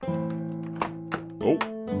Oh,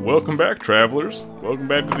 welcome back, travelers. Welcome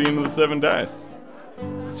back to the end of the Seven Dice.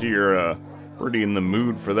 So you're pretty in the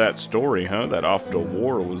mood for that story, huh? That Off to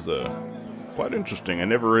War was quite interesting. I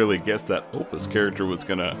never really guessed that Opus character was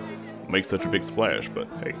gonna make such a big splash, but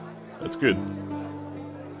hey, that's good.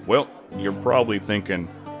 Well, you're probably thinking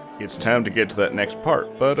it's time to get to that next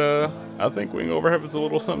part, but I think Wing Over has a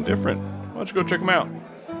little something different. Why don't you go check them out?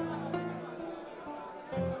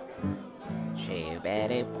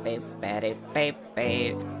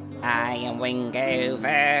 I am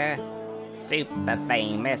Wingover, super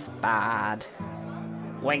famous bard.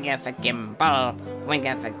 Winger for Gimble,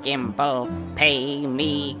 pay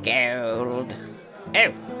me gold.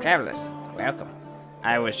 Oh, travelers, welcome.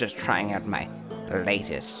 I was just trying out my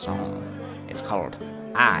latest song. It's called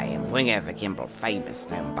I am Wingover Gimble, famous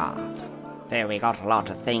gnome bard. So we got a lot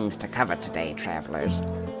of things to cover today, travelers.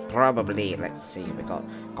 Probably, let's see, we got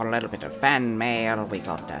a little bit of fan mail, we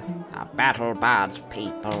got our Battle Bards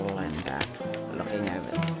people, and looking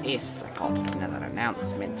over this, I got another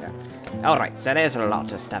announcement. Alright, so there's a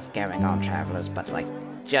lot of stuff going on, travelers, but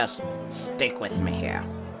just stick with me here.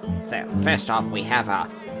 So, first off, we have our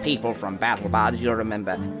people from Battle Bards. You'll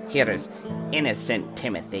remember, here is Innocent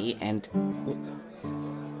Timothy, and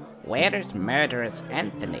where is Murderous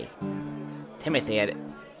Anthony? Timothy,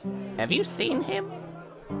 have you seen him?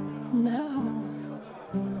 No.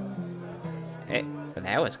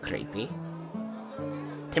 That was creepy.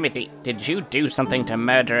 Timothy, did you do something to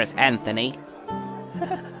Murderous Anthony?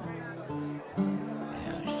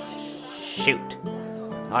 Shoot.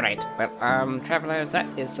 Alright, well, travelers, that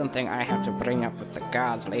is something I have to bring up with the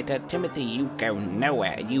guards later. Timothy, you go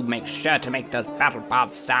nowhere. You make sure to make those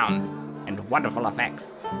BattleBards sounds and wonderful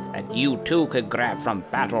effects that you too could grab from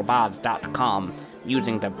battlebards.com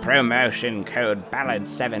using the promotion code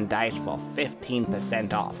BALLAD7DICE for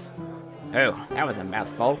 15% off. Oh, that was a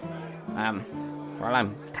mouthful. Well,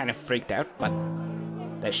 I'm kind of freaked out, but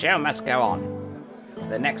the show must go on.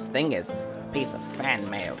 The next thing is a piece of fan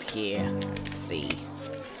mail here. Let's see.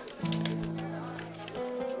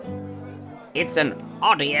 It's an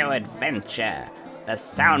audio adventure. The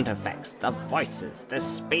sound effects, the voices, the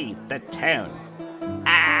speed, the tone.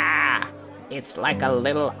 It's like a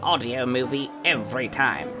little audio movie every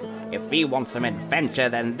time. If you want some adventure,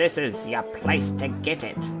 then this is your place to get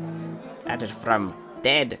it. That is from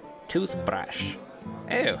Dead Toothbrush.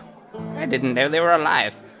 Oh, I didn't know they were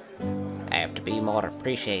alive. I have to be more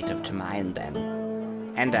appreciative to mine then.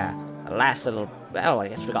 And a last little... Oh, I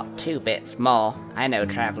guess we got 2 bits more. I know,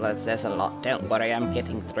 travelers, there's a lot. Don't worry, I'm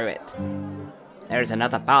getting through it. There's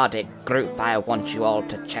another bardic group I want you all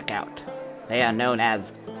to check out. They are known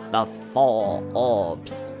as the Four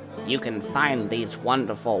Orbs. You can find these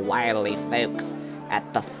wonderful wily folks at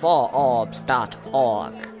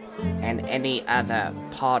thefoororbs.org and any other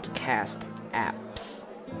podcast apps.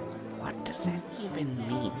 What does that even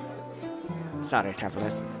mean? Sorry,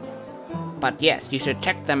 travelers. But yes, you should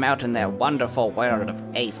check them out in their wonderful world of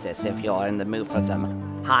Aces if you're in the mood for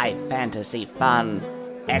some high fantasy fun,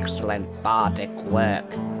 excellent bardic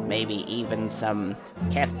work, maybe even some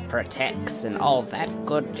Keth Protects and all that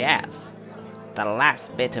good jazz. The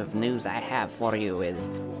last bit of news I have for you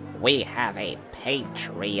is we have a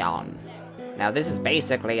Patreon. Now this is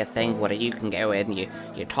basically a thing where you can go in, you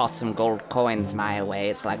toss some gold coins my way,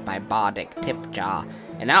 it's like my bardic tip jar,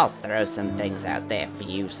 and I'll throw some things out there for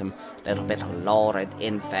you, some little bit of lore and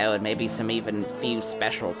info, and maybe some even few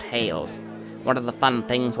special tales. One of the fun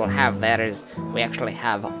things we'll have there is we actually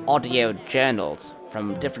have audio journals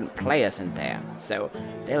from different players in there. So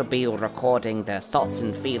they'll be recording their thoughts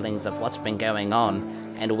and feelings of what's been going on,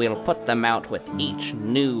 and we'll put them out with each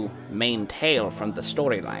new main tale from the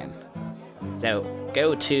storyline. So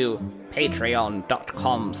go to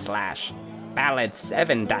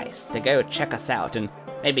patreon.com/ballad7dice to go check us out and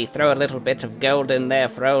maybe throw a little bit of gold in there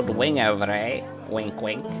for old Wingover, eh? Wink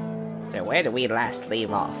wink. So where do we last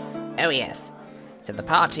leave off? Oh yes, so the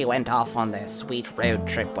party went off on their sweet road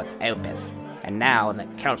trip with Opus, and now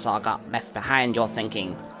that Kelsar got left behind, you're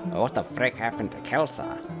thinking, what the frick happened to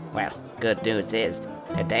Kelsar? Well, good news is,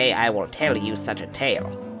 today I will tell you such a tale.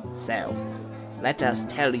 So, let us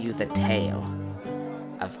tell you the tale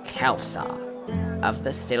of Kelsar of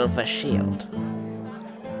the Silver Shield.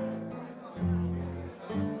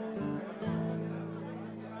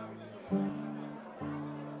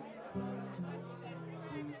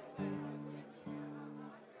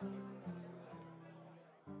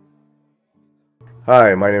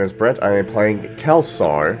 Hi, my name is Brent. I am playing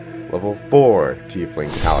Kelsar, level 4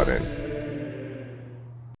 Tiefling Paladin.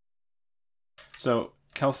 So,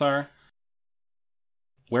 Kelsar,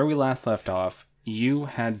 where we last left off, You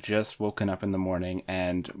had just woken up in the morning,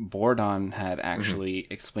 and Bordon had actually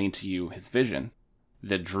explained to you his vision,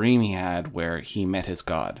 the dream he had where he met his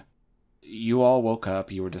god. You all woke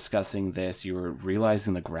up, you were discussing this, you were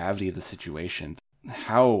realizing the gravity of the situation,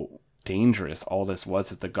 how dangerous all this was,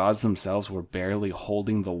 that the gods themselves were barely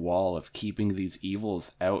holding the wall of keeping these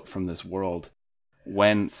evils out from this world,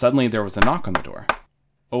 when suddenly there was a knock on the door.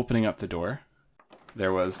 Opening up the door,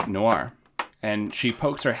 there was Noir, and she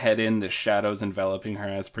pokes her head in, the shadows enveloping her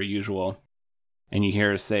as per usual, and you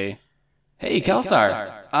hear her say, "Hey,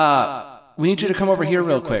 Kelstar, we need you to come over here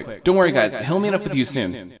real quick. Don't worry, guys, he'll meet up with you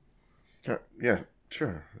soon." Yeah,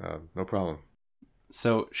 sure. No problem.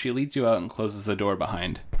 So she leads you out and closes the door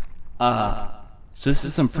behind. So this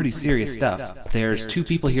is some pretty serious stuff. There's 2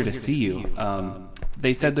 people here to see you.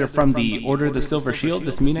 They said they're from the Order of the Silver Shield.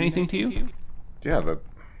 Does this mean anything to you? Yeah,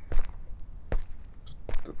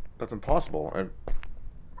 that's impossible. I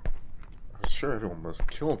was sure everyone was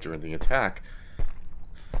killed during the attack.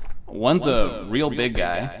 One's a real big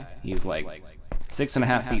guy. He's like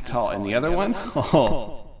 6.5 feet tall. And the other one?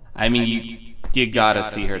 Oh, I mean, you gotta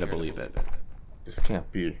see her to believe it. This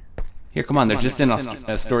can't be. Here, come on. They're just in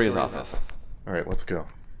Astoria's office. All right, let's go.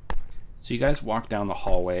 So you guys walk down the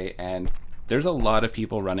hallway, and there's a lot of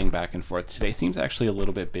people running back and forth. Today seems actually a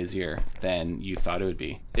little bit busier than you thought it would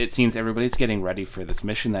be. It seems everybody's getting ready for this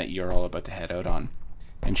mission that you're all about to head out on.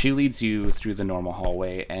 And she leads you through the normal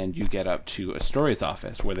hallway, and you get up to Astoria's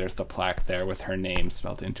office, where there's the plaque there with her name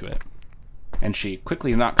spelled into it. And she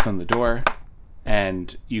quickly knocks on the door,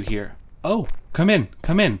 and you hear, "Oh, come in,"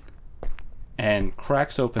 and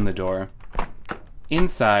cracks open the door.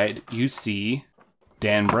 Inside, you see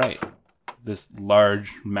Dan Bright, this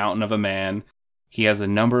large mountain of a man. He has a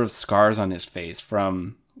number of scars on his face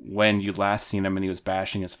from when you'd last seen him and he was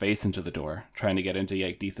bashing his face into the door, trying to get into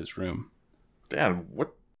Yagditha's room. Dan,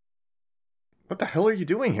 what the hell are you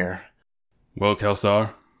doing here? Well,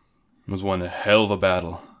 Kelsar, it was one hell of a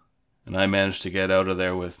battle, and I managed to get out of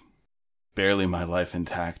there with barely my life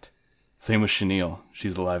intact. Same with Chenille.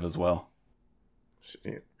 She's alive as well.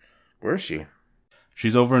 Where is she?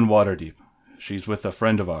 She's over in Waterdeep. She's with a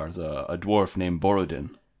friend of ours, a dwarf named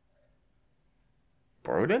Borodin.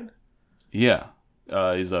 Borodin? Yeah.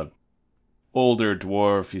 He's a older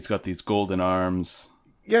dwarf. He's got these golden arms.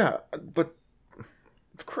 Yeah, but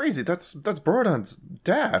it's crazy. That's Borodin's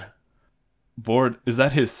dad. Is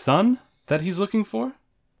that his son that he's looking for?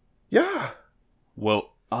 Yeah.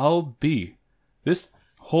 Well, I'll be. This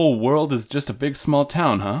whole world is just a big small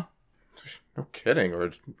town, huh? No kidding,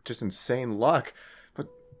 or just insane luck. But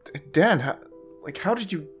Dan, how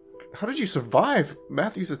did you survive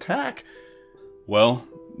Matthew's attack? Well,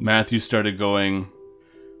 Matthew started going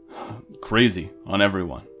crazy on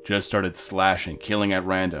everyone. Just started slashing, killing at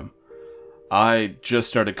random. I just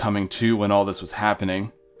started coming to when all this was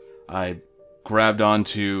happening. I grabbed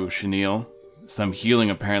onto Chenille. Some healing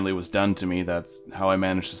apparently was done to me. That's how I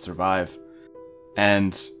managed to survive.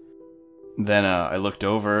 And then I looked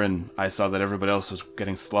over and I saw that everybody else was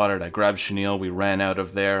getting slaughtered. I grabbed Chenille. We ran out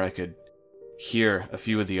of there. I could hear a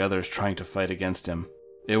few of the others trying to fight against him.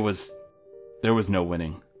 There was no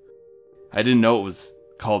winning. I didn't know it was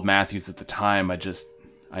called Matthews at the time.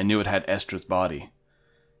 I knew it had Estra's body.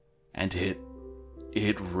 And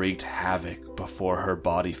it wreaked havoc before her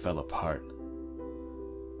body fell apart.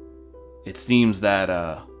 It seems that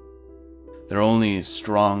they're only as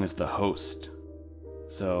strong as the host.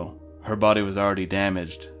 So her body was already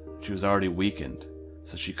damaged. She was already weakened.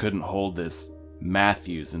 So she couldn't hold this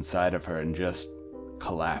Matthews inside of her and just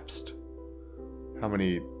collapsed. How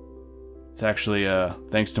many? It's actually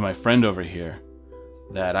thanks to my friend over here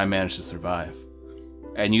that I managed to survive.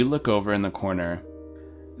 And you look over in the corner.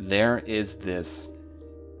 There is this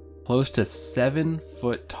close to 7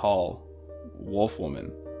 foot tall wolf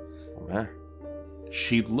woman. Oh man.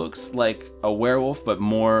 She looks like a werewolf, but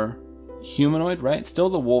more humanoid, right? Still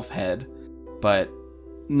the wolf head, but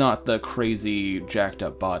not the crazy jacked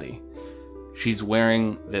up body. She's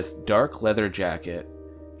wearing this dark leather jacket.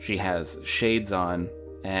 She has shades on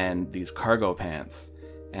and these cargo pants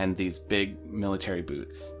and these big military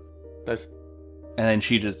boots. Nice. And then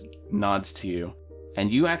she just nods to you,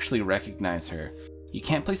 and you actually recognize her. You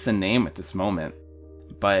can't place the name at this moment,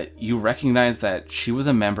 but you recognize that she was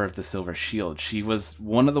a member of the Silver Shield. She was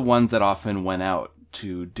one of the ones that often went out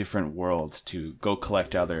to different worlds to go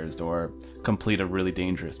collect others or complete a really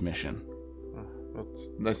dangerous mission. Well, it's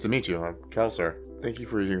nice to meet you. I'm Kelsar. Thank you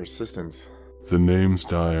for your assistance. The name's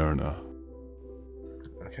Diurna.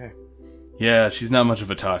 Okay. Yeah, she's not much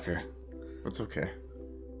of a talker. That's okay.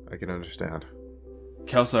 I can understand.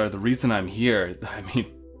 Kelsar, the reason I'm here,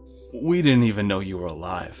 we didn't even know you were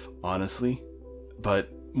alive, honestly. But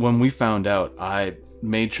when we found out, I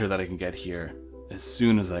made sure that I can get here as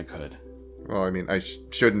soon as I could. Well, I mean, I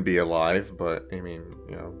shouldn't be alive, but, I mean,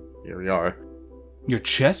 here we are. Your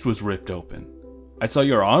chest was ripped open. I saw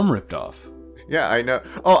your arm ripped off. Yeah, I know.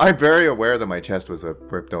 Oh, I'm very aware that my chest was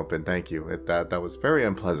ripped open, thank you. That was very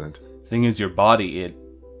unpleasant. Thing is, your body,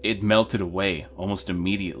 it melted away almost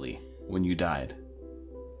immediately when you died.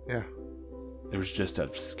 Yeah. There was just a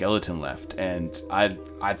skeleton left, and I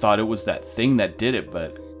thought it was that thing that did it,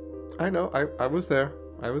 but... I know, I was there.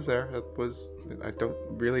 I don't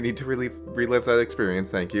really need to relive that experience,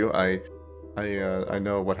 thank you. I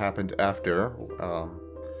know what happened after.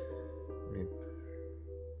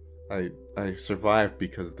 I survived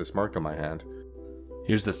because of this mark on my hand.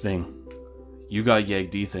 Here's the thing. You got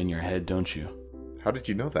Yegditha in your head, don't you? How did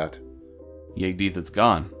you know that? Yegditha's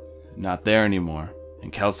gone. Not there anymore.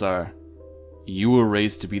 And Kelsar, you were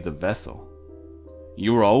raised to be the vessel.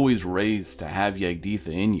 You were always raised to have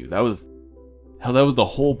Yegditha in you. That was the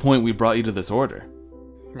whole point we brought you to this order.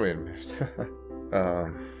 Wait a minute.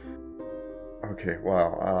 Okay,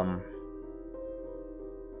 wow.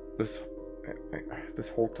 This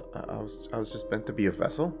whole time, I was just meant to be a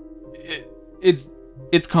vessel?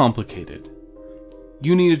 It's complicated.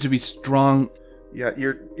 You needed to be strong. Yeah,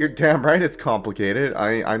 you're damn right it's complicated.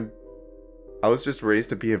 I was just raised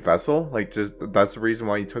to be a vessel. That's the reason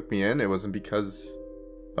why you took me in. It wasn't because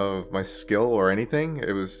of my skill or anything.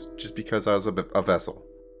 It was just because I was a vessel.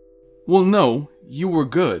 Well, no, you were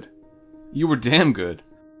good. You were damn good.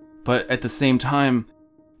 But at the same time,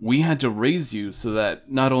 we had to raise you so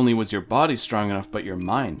that not only was your body strong enough, but your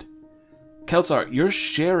mind. Kelsar, you're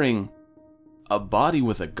sharing a body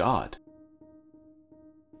with a god.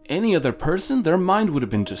 Any other person, their mind would have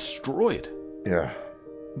been destroyed. Yeah.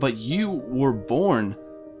 But you were born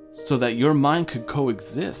so that your mind could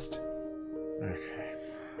coexist. Okay.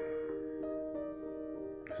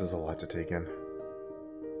 This is a lot to take in.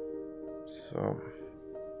 So...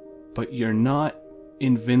 But you're not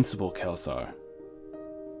invincible, Kelsar.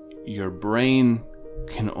 Your brain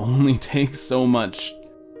can only take so much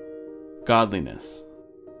godliness.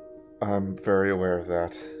 I'm very aware of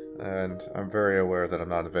that. And I'm very aware that I'm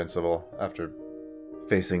not invincible after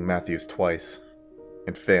facing Matthews twice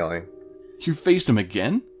and failing. You faced him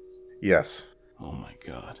again? Yes. Oh my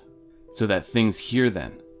god. So that thing's here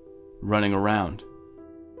then, running around.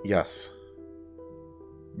 Yes.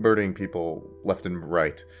 Murdering people left and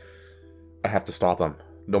right. I have to stop him,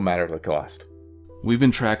 no matter the cost. We've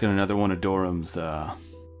been tracking another one of Durham's,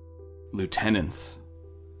 lieutenants.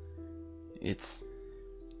 It's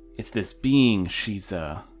this being, she's,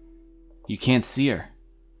 you can't see her.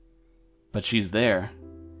 But she's there.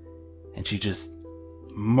 And she just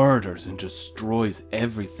murders and destroys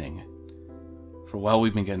everything. For a while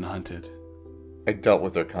we've been getting hunted. I dealt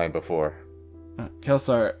with their kind before.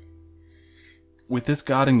 Kelsar, with this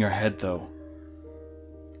god in your head, though,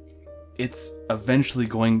 it's eventually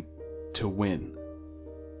going to win.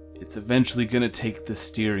 It's eventually going to take the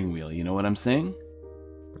steering wheel, you know what I'm saying?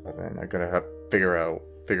 Well, then I gotta have figure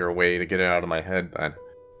a way to get it out of my head, then.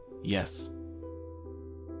 Yes.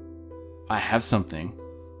 I have something.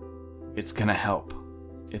 It's gonna help.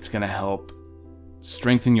 It's gonna help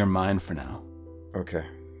strengthen your mind for now. Okay.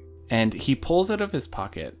 And he pulls out of his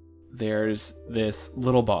pocket, there's this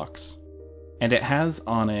little box. And it has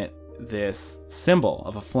on it this symbol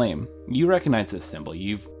of a flame. You recognize this symbol.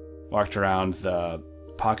 You've walked around the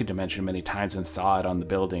pocket dimension many times and saw it on the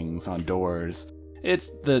buildings, on doors. It's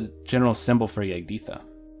the general symbol for Yegditha.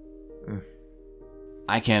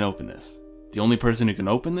 I can't open this. The only person who can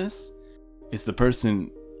open this is the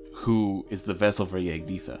person who is the vessel for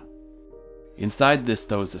Yegditha. Inside this,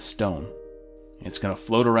 though, is a stone. It's going to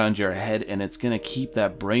float around your head, and it's going to keep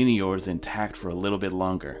that brain of yours intact for a little bit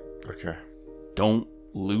longer. Okay. Don't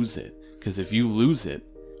lose it, because if you lose it,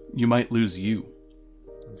 you might lose you.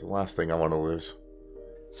 That's the last thing I want to lose.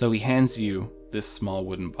 So he hands you this small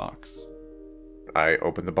wooden box. I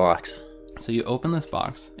open the box. So you open this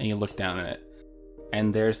box, and you look down at it,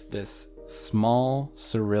 and there's this small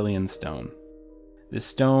cerulean stone. This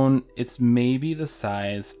stone, it's maybe the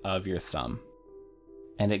size of your thumb.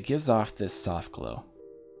 And it gives off this soft glow.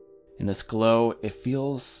 And this glow, it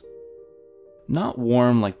feels not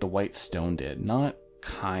warm like the white stone did, not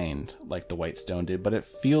kind like the white stone did, but it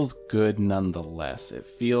feels good nonetheless. It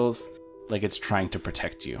feels like it's trying to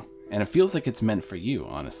protect you. And it feels like it's meant for you,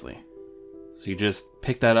 honestly. So you just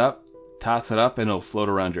pick that up, toss it up, and it'll float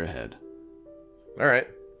around your head. Alright.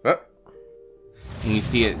 And you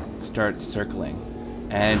see it start circling.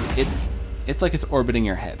 And it's like it's orbiting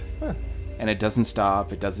your head. Huh. And it doesn't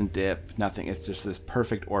stop, it doesn't dip, nothing. It's just this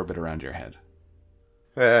perfect orbit around your head.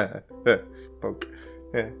 poke.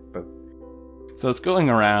 Yeah, but So it's going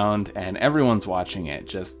around, and everyone's watching it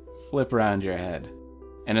just flip around your head.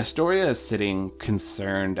 And Astoria is sitting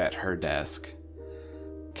concerned at her desk.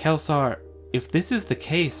 Kelsar, if this is the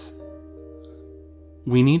case,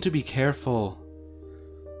 we need to be careful.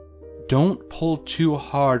 Don't pull too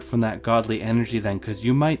hard from that godly energy then, because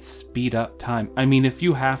you might speed up time. I mean, if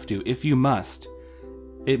you have to, if you must,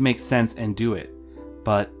 it makes sense and do it.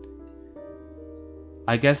 But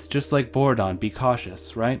I guess just like Bordon, be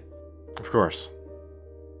cautious, right? of course.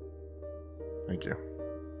 Thank you.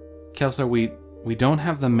 Kelsar, we don't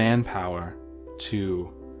have the manpower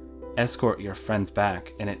to escort your friends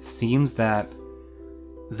back, and it seems that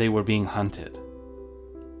they were being hunted.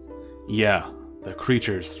 Yeah, the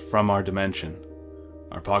creatures from our dimension,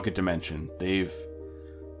 our pocket dimension, they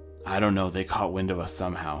caught wind of us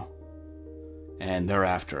somehow. And they're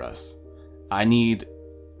after us. I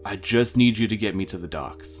just need you to get me to the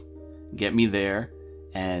docks. Get me there,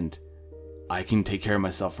 and I can take care of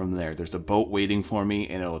myself from there. There's a boat waiting for me,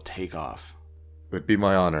 and it'll take off. It'd be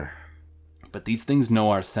my honor. But these things know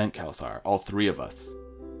our scent, Kelsar, all three of us.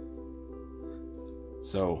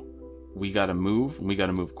 So, we gotta move, and we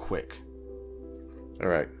gotta move quick.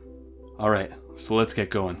 Alright. Alright, so let's get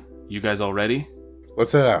going. You guys all ready?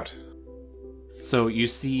 Let's head out. So you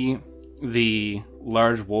see the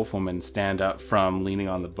large wolf woman stand up from leaning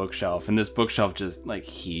on the bookshelf, and this bookshelf just like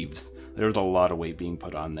heaves. There's a lot of weight being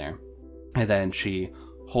put on there. And then she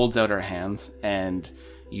holds out her hands, and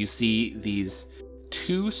you see these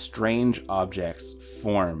two strange objects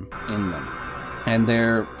form in them. And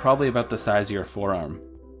they're probably about the size of your forearm.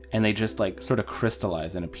 And they just like sort of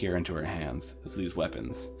crystallize and appear into her hands as these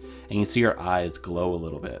weapons. And you see her eyes glow a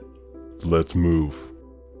little bit. Let's move.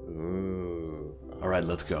 Ooh. Alright,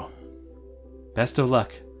 let's go. Best of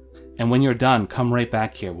luck. And when you're done, come right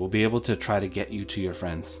back here. We'll be able to try to get you to your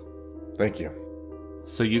friends. Thank you.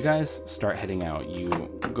 So you guys start heading out. You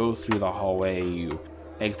go through the hallway, you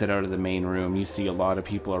exit out of the main room. You see a lot of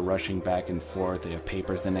people are rushing back and forth. They have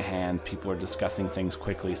papers in their hand. People are discussing things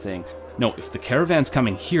quickly, saying, no, if the caravan's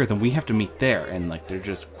coming here, then we have to meet there. And like they're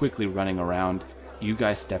just quickly running around. You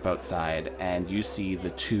guys step outside, and you see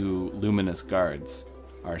the two luminous guards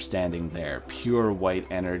are standing there. Pure white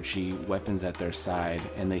energy, weapons at their side,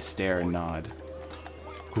 and they stare and nod.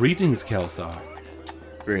 Greetings, Kelsar.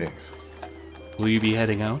 Greetings. Will you be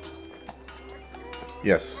heading out?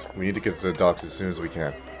 Yes, we need to get to the docks as soon as we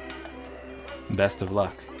can. Best of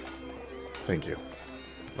luck. Thank you.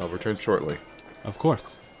 I'll return shortly. Of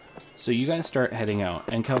course. So you guys start heading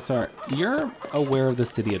out, and Kelsar, you're aware of the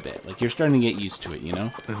city a bit. Like, you're starting to get used to it, you know?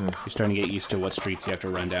 Mm-hmm. You're starting to get used to what streets you have to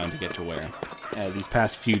run down to get to where. These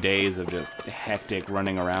past few days of just hectic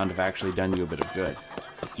running around have actually done you a bit of good.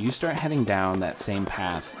 You start heading down that same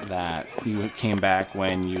path that you came back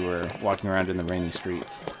when you were walking around in the rainy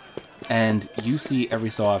streets. And you see every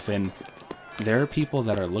so often, there are people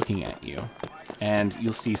that are looking at you. And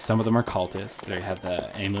you'll see some of them are cultists. They have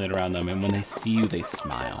the amulet around them, and when they see you, they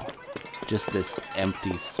smile. Just this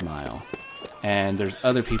empty smile. And there's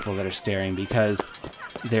other people that are staring because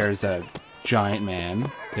there's a giant man,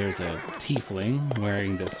 there's a tiefling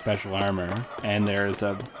wearing this special armor, and there's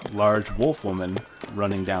a large wolf woman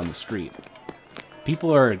running down the street.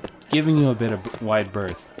 People are giving you a bit of wide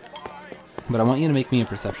berth, but I want you to make me a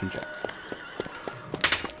perception check.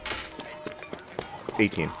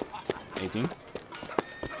 18. 18?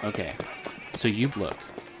 Okay, so you look,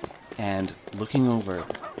 and looking over,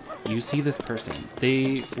 you see this person.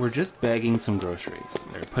 They were just bagging some groceries.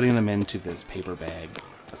 They're putting them into this paper bag,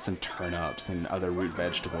 some turnips and other root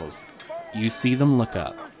vegetables. You see them look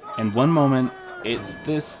up, and one moment, it's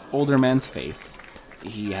this older man's face.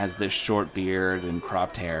 He has this short beard and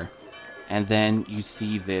cropped hair, and then you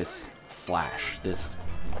see this flash, this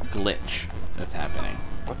glitch that's happening.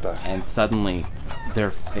 What the? And suddenly,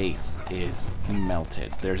 their face is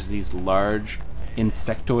melted. There's these large,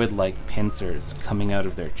 insectoid-like pincers coming out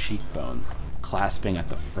of their cheekbones, clasping at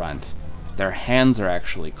the front. Their hands are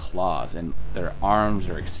actually claws, and their arms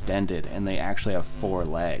are extended, and they actually have 4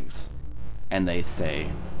 legs. And they say,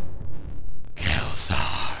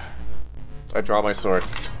 Kelsar. I draw my sword.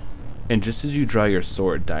 And just as you draw your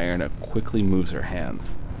sword, Diurna quickly moves her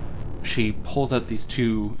hands. She pulls out these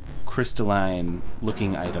 2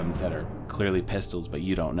 crystalline-looking items that are clearly pistols, but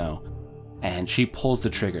you don't know. And she pulls the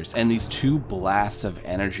triggers, and these 2 blasts of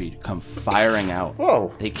energy come firing out.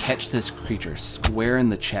 Whoa. They catch this creature square in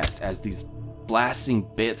the chest as these blasting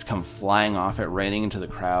bits come flying off it, raining into the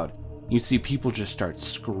crowd. You see people just start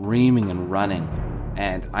screaming and running,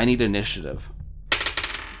 and I need initiative.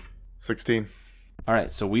 16. All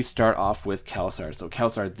right, so we start off with Kelsar. So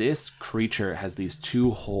Kelsar, this creature has these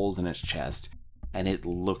 2 holes in its chest, and it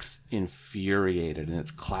looks infuriated, and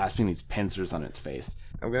it's clasping these pincers on its face.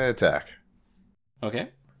 I'm gonna attack. Okay.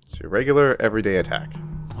 It's your regular, everyday attack.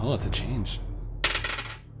 Oh, it's a change.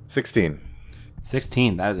 16.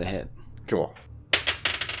 16, that is a hit. Cool.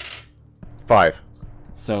 5.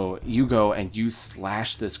 So you go and you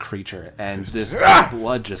slash this creature, and this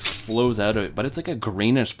blood just flows out of it, but it's like a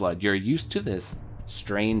greenish blood. You're used to this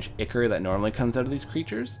strange ichor that normally comes out of these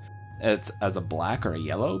creatures. It's as a black or a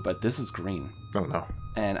yellow, but this is green. Oh no.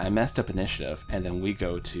 And I messed up initiative, and then we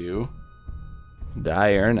go to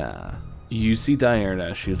Diurna. You see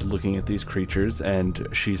Diurna, she's looking at these creatures, and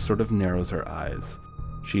she sort of narrows her eyes.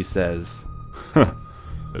 She says, I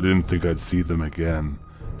didn't think I'd see them again,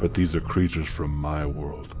 but these are creatures from my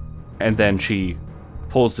world. and then she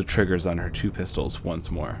pulls the triggers on her 2 pistols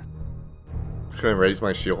once more. Can I raise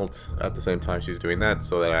my shield at the same time she's doing that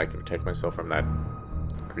so that I can protect myself from that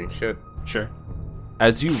green shit? Sure.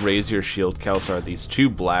 As you raise your shield, Kelsar, these 2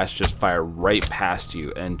 blasts just fire right past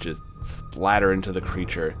you and just splatter into the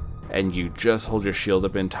creature, and you just hold your shield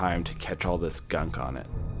up in time to catch all this gunk on it.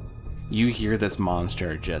 You hear this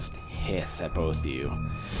monster just hiss at both of you.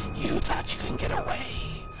 You thought you can get away.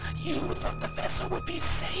 You thought the vessel would be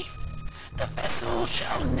safe. The vessel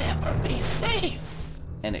shall never be safe.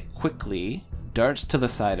 And it quickly darts to the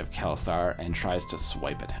side of Kelsar and tries to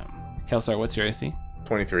swipe at him. Kelsar, what's your AC?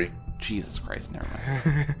 23. Jesus Christ, never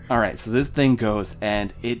mind. Alright, so this thing goes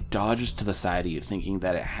and it dodges to the side of you, thinking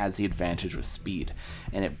that it has the advantage with speed.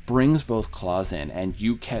 And it brings both claws in, and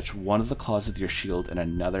you catch one of the claws with your shield and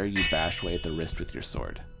another you bash away at the wrist with your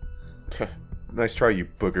sword. Nice try, you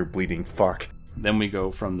booger bleeding fuck. Then we go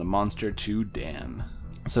from the monster to Dan.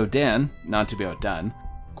 So Dan, not to be outdone,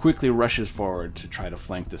 quickly rushes forward to try to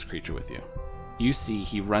flank this creature with you. You see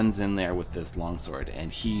he runs in there with this longsword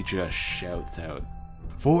and he just shouts out,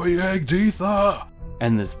 For Yagditha!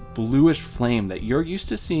 and this bluish flame that you're used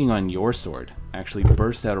to seeing on your sword actually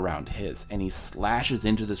bursts out around his, and he slashes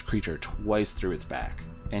into this creature twice through its back.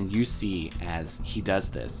 And you see, as he does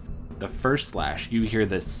this, the first slash, you hear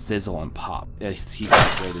this sizzle and pop as he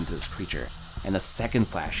goes right into this creature. And the second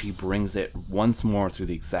slash, he brings it once more through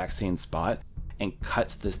the exact same spot and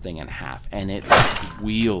cuts this thing in half. And it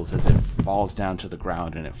squeals as it falls down to the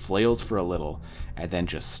ground, and it flails for a little and then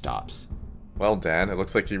just stops. Well, Dan, it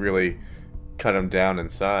looks like you really cut him down in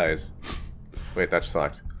size. Wait, that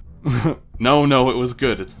sucked. No, it was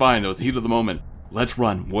good. It's fine. It was the heat of the moment. Let's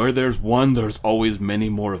run. Where there's one, there's always many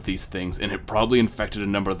more of these things, and it probably infected a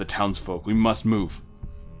number of the townsfolk. We must move.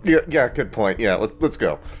 Yeah, good point. Yeah, let's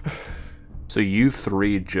go. So you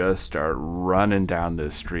 3 just start running down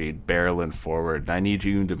this street, barreling forward. I need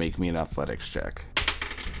you to make me an athletics check.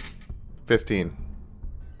 15.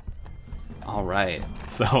 All right.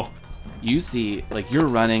 So you see, like, you're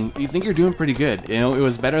running. You think you're doing pretty good. You know, it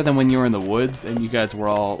was better than when you were in the woods and you guys were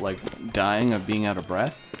all, like, dying of being out of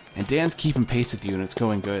breath. And Dan's keeping pace with you, and it's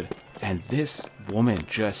going good. And this woman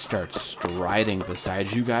just starts striding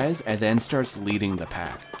beside you guys and then starts leading the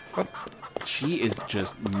pack. What? She is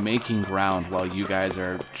just making ground while you guys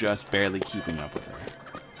are just barely keeping up with her.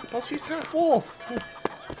 Well, she's half wolf.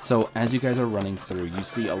 So as you guys are running through, you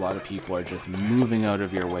see a lot of people are just moving out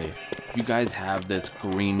of your way. You guys have this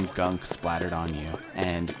green gunk splattered on you,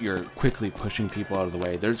 and you're quickly pushing people out of the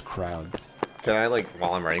way. There's crowds. Can I, like,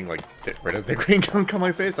 while I'm running, like, get rid of the green gunk on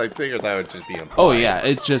my face? I figured that would just be implied. Oh yeah,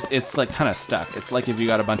 it's like kind of stuck. It's like if you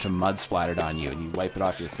got a bunch of mud splattered on you and you wipe it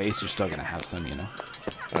off your face, you're still gonna have some, you know?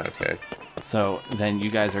 Okay. So then you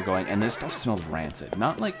guys are going, and this stuff smells rancid.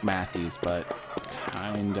 Not like Matthew's, but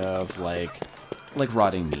kind of like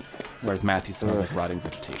rotting meat. Whereas Matthew's smells like rotting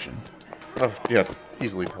vegetation. Oh, yeah,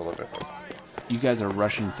 easily tell the difference. You guys are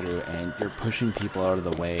rushing through, and you're pushing people out of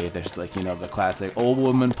the way. There's, like, you know, the classic old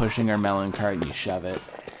woman pushing her melon cart, and you shove it.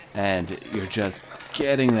 And you're just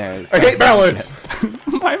getting there. As I hate fast as melons! you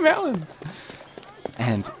can. My melons!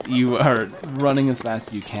 And you are running as fast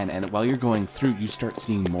as you can, and while you're going through, you start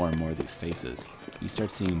seeing more and more of these faces. You start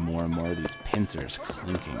seeing more and more of these pincers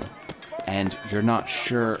clinking. And you're not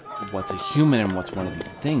sure what's a human and what's one of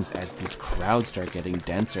these things as these crowds start getting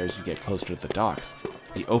denser as you get closer to the docks.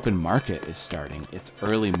 The open market is starting. It's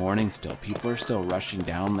early morning still. People are still rushing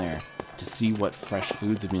down there to see what fresh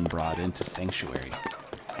foods have been brought into Sanctuary.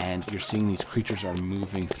 And you're seeing these creatures are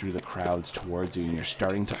moving through the crowds towards you, and you're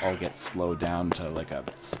starting to all get slowed down to like a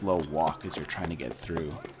slow walk as you're trying to get through.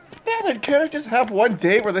 Damn it, can't I just have one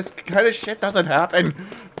day where this kind of shit doesn't happen?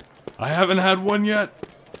 I haven't had one yet.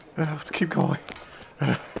 Let's keep going.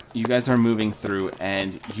 You guys are moving through,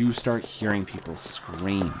 and you start hearing people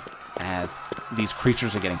scream. as these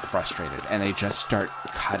creatures are getting frustrated and they just start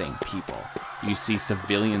cutting people. You see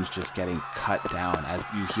civilians just getting cut down as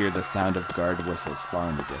you hear the sound of guard whistles far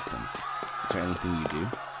in the distance. Is there anything you do?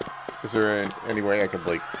 Is there any way I could,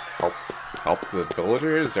 like, help the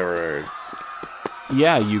villagers, or...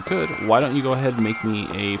 Yeah, you could. Why don't you go ahead and make me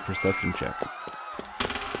a perception check?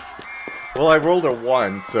 Well, I rolled a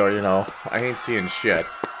 1, so, you know, I ain't seeing shit.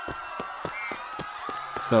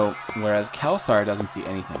 So, whereas Kelsar doesn't see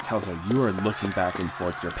anything, Kelsar, you are looking back and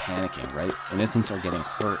forth, you're panicking, right? Innocents are getting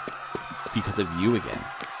hurt because of you again.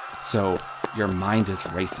 So, your mind is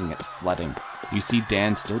racing, it's flooding. You see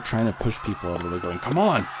Dan still trying to push people over the way, going, come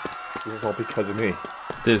on! This is all because of me.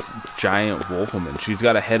 This giant wolf woman, she's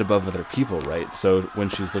got a head above other people, right? So when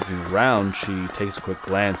she's looking around, she takes a quick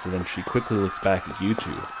glance, and then she quickly looks back at you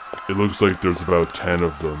two. It looks like there's about 10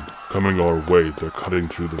 of them coming our way. They're cutting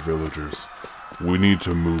through the villagers. We need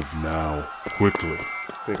to move now, quickly.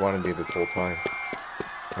 They wanted me this whole time.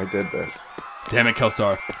 I did this. Damn it,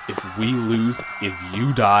 Kelsar. If we lose, if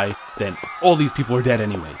you die, then all these people are dead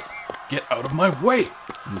anyways. Get out of my way!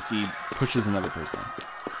 And you see, pushes another person.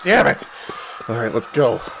 Damn it! Alright, let's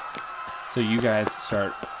go. So you guys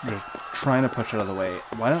start just trying to push out of the way.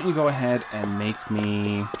 Why don't you go ahead and make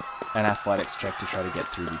me an athletics check to try to get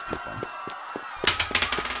through these people.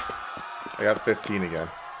 I got 15 again.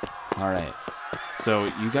 Alright. So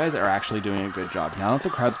you guys are actually doing a good job. Now that the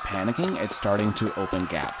crowd's panicking, it's starting to open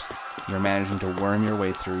gaps. You're managing to worm your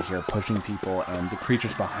way through here, pushing people, and the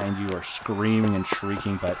creatures behind you are screaming and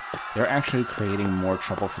shrieking, but they're actually creating more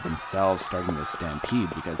trouble for themselves, starting this stampede,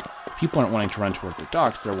 because people aren't wanting to run towards the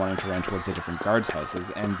docks, they're wanting to run towards the different guards' houses,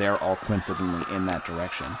 and they're all coincidentally in that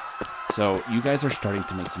direction. So you guys are starting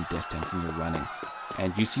to make some distance, and you're running.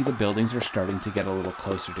 And you see the buildings are starting to get a little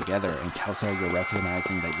closer together, and Kelsar, you're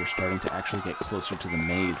recognizing that you're starting to actually get closer to the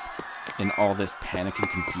maze. In all this panic and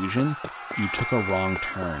confusion, you took a wrong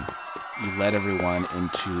turn. You led everyone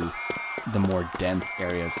into the more dense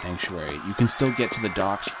area of Sanctuary. You can still get to the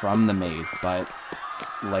docks from the maze, but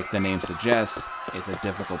like the name suggests, it's a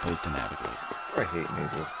difficult place to navigate. I hate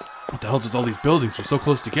mazes. What the hell's with all these buildings? They're so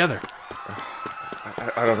close together.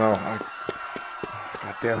 I don't know.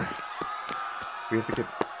 God damn it. We have to get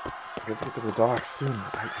to the docks soon.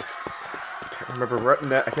 I can't remember right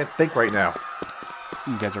now. I can't think right now.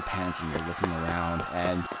 You guys are panicking, you're looking around,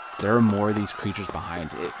 and there are more of these creatures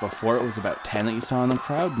behind it. Before it was about 10 that you saw in the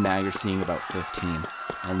crowd, now you're seeing about 15,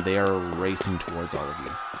 and they are racing towards all of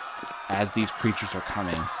you. As these creatures are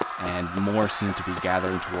coming, and more seem to be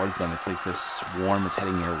gathering towards them, it's like this swarm is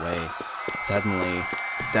heading your way. Suddenly,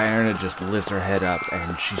 Diurna just lifts her head up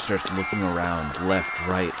and she starts looking around, left,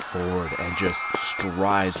 right, forward, and just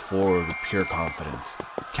strides forward with pure confidence.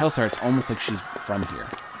 Kelsar, it's almost like she's from here.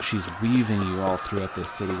 She's weaving you all throughout this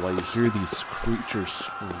city while you hear these creatures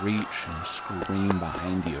screech and scream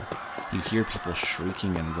behind you. You hear people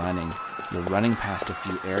shrieking and running. You're running past a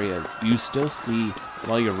few areas. You still see,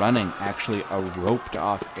 while you're running, actually a roped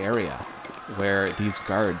off area where these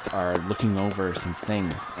guards are looking over some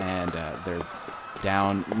things, and they're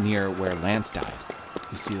down near where Lance died.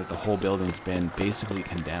 You see that the whole building's been basically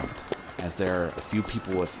condemned, as there are a few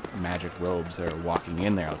people with magic robes that are walking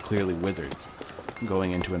in there, clearly wizards,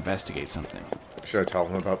 going in to investigate something. Should I tell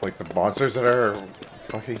them about, like, the monsters that are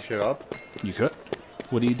fucking shit up? You could.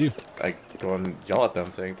 What do you do? I go and yell at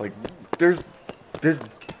them, saying, like, there's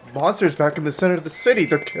monsters back in the center of the city.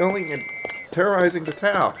 They're killing and terrorizing the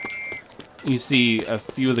town. You see a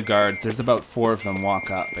few of the guards, there's about 4 of them walk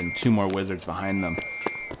up and 2 more wizards behind them.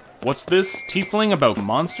 What's this tiefling about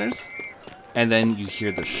monsters? And then you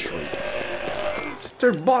hear the shrieks.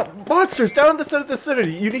 They're monsters down in the center of the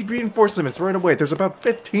city. You need reinforcements right away. There's about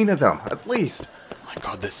 15 of them, at least. Oh my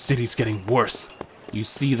god, this city's getting worse. You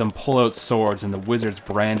see them pull out swords and the wizards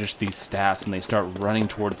brandish these staffs and they start running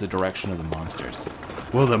towards the direction of the monsters.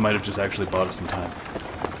 Well, that might have just actually bought us some time.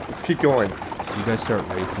 Let's keep going. So you guys start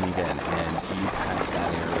racing again, and you pass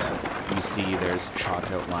that area. You see there's chalk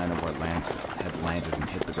outline of where Lance had landed and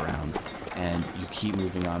hit the ground, and you keep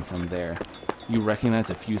moving on from there. You recognize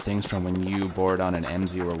a few things from when you boarded on an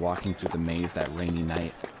MZ or were walking through the maze that rainy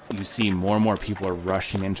night. You see more and more people are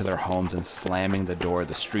rushing into their homes and slamming the door.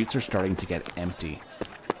 The streets are starting to get empty.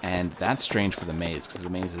 And that's strange for the maze, because the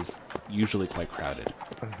maze is usually quite crowded.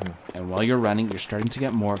 And while you're running, you're starting to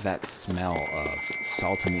get more of that smell of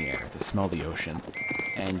salt in the air, the smell of the ocean.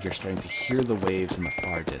 And you're starting to hear the waves in the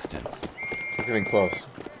far distance. We're getting close.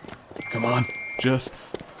 Come on, just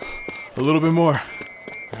a little bit more.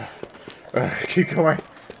 Keep going.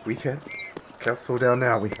 We can't slow down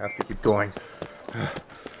now. We have to keep going.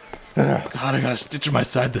 God, I got a stitch in my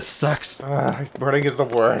side. This sucks. Running is the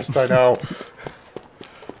worst, I know.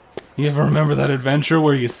 You ever remember that adventure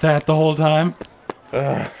where you sat the whole time?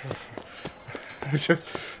 I should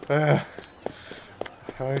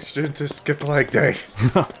just skip leg day.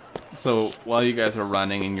 So while you guys are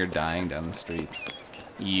running and you're dying down the streets,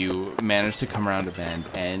 you manage to come around a bend,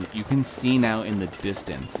 and you can see now in the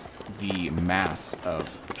distance the mass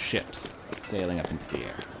of ships sailing up into the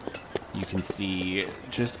air. You can see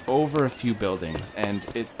just over a few buildings, and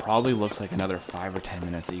it probably looks like another 5 or 10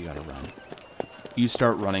 minutes that you gotta run. You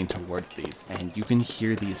start running towards these, and you can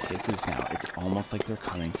hear these hisses now. It's almost like they're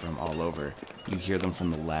coming from all over. You hear them from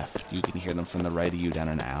the left, you can hear them from the right of you down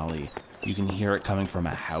an alley. You can hear it coming from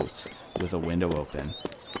a house with a window open.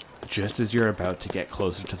 Just as you're about to get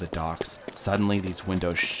closer to the docks, suddenly these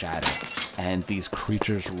windows shatter, and these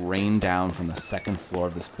creatures rain down from the second floor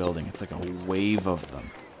of this building. It's like a wave of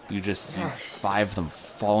them. You just see 5 of them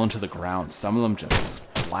fall into the ground. Some of them just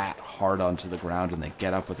splat hard onto the ground, and they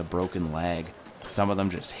get up with a broken leg. Some of them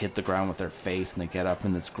just hit the ground with their face, and they get up,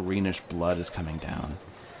 and this greenish blood is coming down.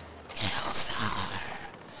 Kelsar,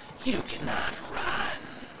 you cannot run.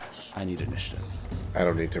 I need initiative. I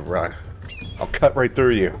don't need to run. I'll cut right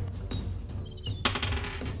through you.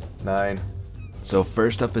 9. So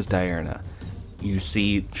first up is Diurna. You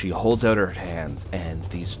see she holds out her hands, and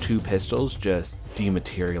these 2 pistols just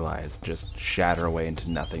dematerialize, just shatter away into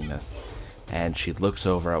nothingness. And she looks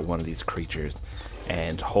over at one of these creatures,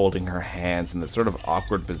 and holding her hands in this sort of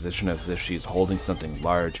awkward position as if she's holding something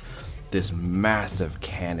large, this massive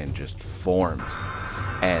cannon just forms.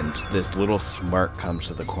 And this little smirk comes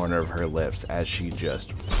to the corner of her lips as she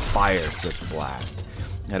just fires this blast.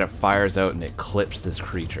 And it fires out and it clips this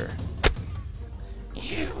creature.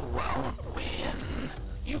 You won't win.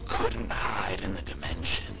 You couldn't hide in the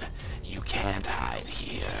dimension. You can't hide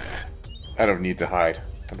here. I don't need to hide.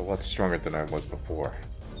 I'm a lot stronger than I was before.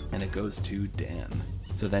 And it goes to Dan.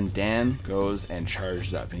 So then Dan goes and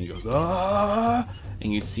charges up, and he goes, ah!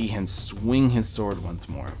 And you see him swing his sword once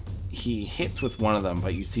more. He hits with one of them,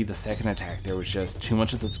 but you see the second attack, there was just too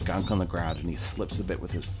much of this gunk on the ground, and he slips a bit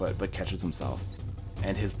with his foot, but catches himself.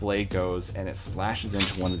 And his blade goes, and it slashes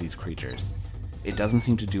into one of these creatures. It doesn't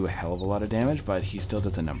seem to do a hell of a lot of damage, but he still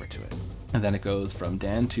does a number to it. And then it goes from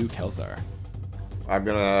Dan to Kelsar. I'm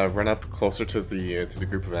gonna run up closer to the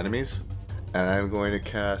group of enemies, and I'm going to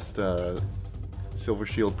cast Silver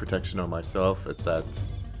Shield Protection on myself. It's that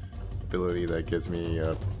ability that gives me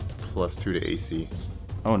a +2 to AC.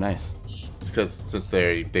 Oh, nice. It's because since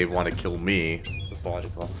they want to kill me, it's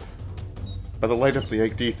logical. By the light of the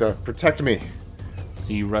Agditha, protect me!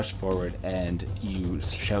 So you rush forward and you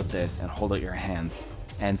shout this and hold out your hands,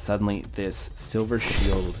 and suddenly this silver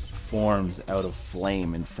shield forms out of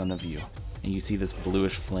flame in front of you. And you see this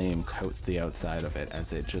bluish flame coats the outside of it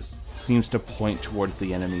as it just seems to point towards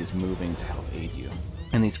the enemies moving to help aid you.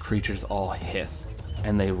 And these creatures all hiss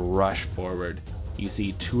and they rush forward. You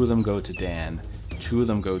see 2 of them go to Dan, 2 of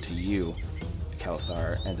them go to you,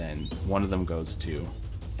 Kelsar, and then 1 of them goes to,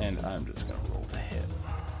 and I'm just gonna roll to hit.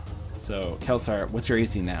 So Kelsar, what's your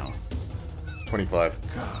AC now? 25.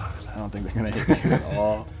 God, I don't think they're gonna hit you at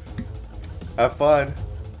all. Have fun!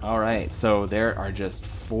 Alright, so there are just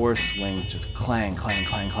 4 swings, just clang, clang,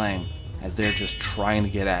 clang, clang, as they're just trying to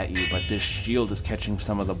get at you, but this shield is catching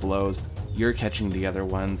some of the blows, you're catching the other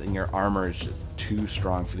ones, and your armor is just too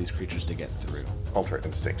strong for these creatures to get through. Ultra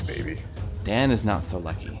Instinct, baby. Dan is not so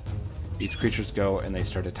lucky. These creatures go and they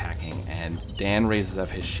start attacking, and Dan raises up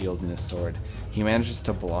his shield and his sword. He manages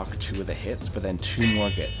to block 2 of the hits, but then 2 more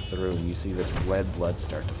get through, and you see this red blood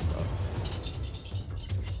start to flow.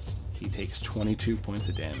 He takes 22 points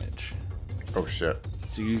of damage. Oh shit.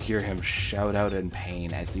 So you hear him shout out in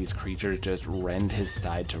pain as these creatures just rend his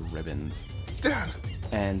side to ribbons.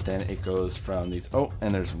 And then it goes from these... Oh,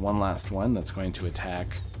 and there's one last one that's going to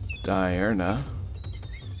attack Diurna.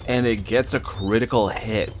 And it gets a critical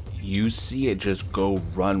hit. You see it just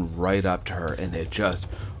run right up to her, and it just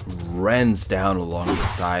rends down along the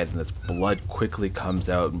side, and this blood quickly comes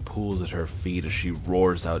out and pools at her feet as she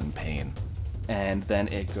roars out in pain. And then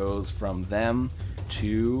it goes from them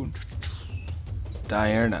to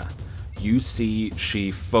Diurna. You see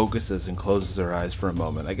she focuses and closes her eyes for a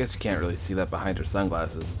moment. I guess you can't really see that behind her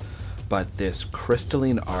sunglasses. But this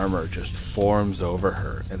crystalline armor just forms over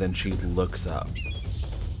her, and then she looks up.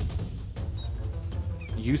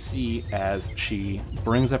 You see as she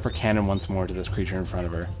brings up her cannon once more to this creature in front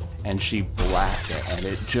of her, and she blasts it, and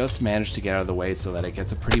it just managed to get out of the way so that it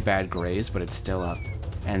gets a pretty bad graze, but it's still up.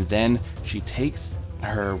 And then she takes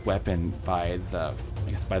her weapon by the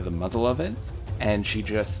muzzle of it, and she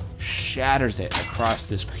just shatters it across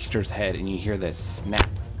this creature's head, and you hear this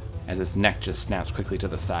snap as its neck just snaps quickly to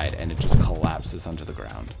the side, and it just collapses onto the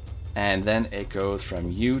ground. And then it goes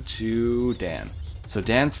from you to Dan. So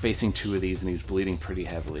Dan's facing 2 of these and he's bleeding pretty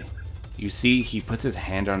heavily. You see he puts his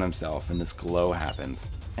hand on himself and this glow happens.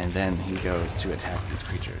 And then he goes to attack these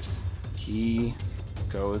creatures. He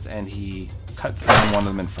goes and he cuts down one of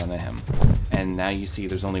them in front of him. And now you see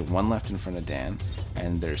there's only 1 left in front of Dan,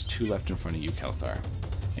 and there's 2 left in front of you, Kelsar.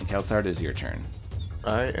 And Kelsar, it is your turn.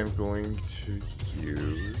 I am going to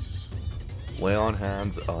use Lay on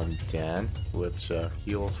Hands on Dan, which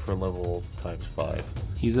heals for level times 5.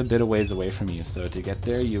 He's a bit of ways away from you, so to get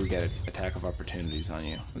there, you get attack of opportunities on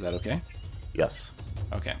you. Is that okay? Yes.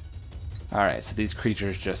 Okay. Alright, so these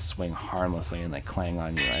creatures just swing harmlessly and they clang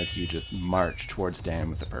on you as you just march towards Dan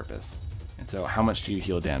with a purpose. And so how much do you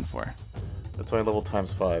heal Dan for? That's only level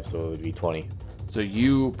times 5, so it would be 20. So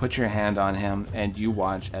you put your hand on him and you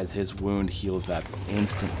watch as his wound heals up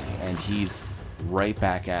instantly and he's right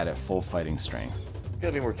back at it, full fighting strength.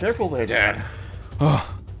 Gotta be more careful there, Dan.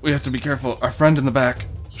 Oh, we have to be careful. Our friend in the back,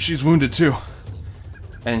 she's wounded too.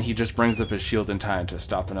 And he just brings up his shield in time to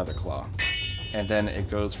stop another claw. And then it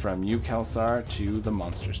goes from you, Kelsar, to the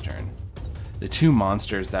monster's turn. The 2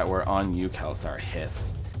 monsters that were on you, Kelsar,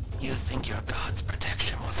 hiss. You think your god's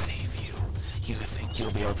protection will save you? You think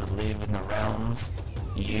you'll be able to live in the realms?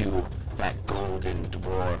 You, that golden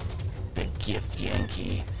dwarf, the Gith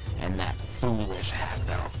Yankee, and that foolish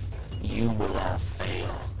half-elf. You will all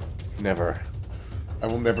fail. Never. I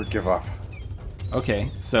will never give up.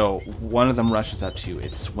 Okay, so one of them rushes up to you.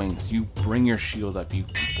 It swings. You bring your shield up. You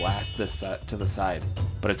blast this to the side.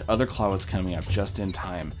 But its other claw is coming up just in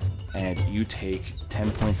time. And you take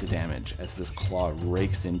 10 points of damage as this claw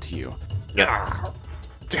rakes into you.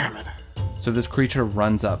 Damn it. So this creature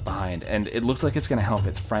runs up behind, and it looks like it's going to help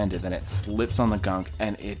its friend, and then it slips on the gunk,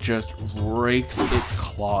 and it just rakes its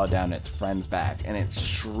claw down its friend's back, and it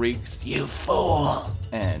shrieks, "You fool!"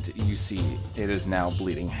 And you see it is now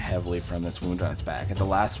bleeding heavily from this wound on its back, and the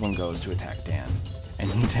last one goes to attack Dan,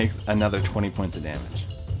 and he takes another 20 points of damage.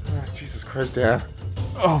 Oh, Jesus Christ, Dan.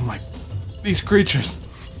 Oh my... these creatures!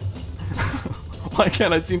 Why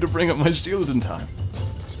can't I seem to bring up my shield in time?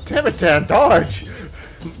 Damn it, Dan, dodge!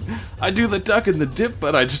 I do the duck and the dip,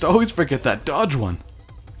 but I just always forget that dodge one.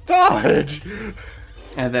 Dodge!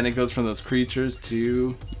 And then it goes from those creatures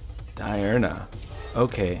to Diurna.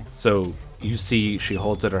 Okay, so you see she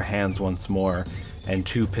holds out her hands once more, and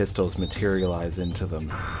 2 pistols materialize into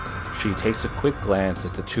them. She takes a quick glance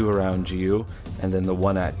at the 2 around you, and then the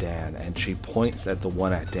one at Dan, and she points at the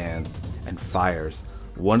one at Dan and fires.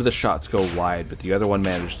 One of the shots go wide, but the other one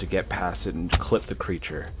manages to get past it and clip the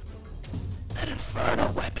creature. That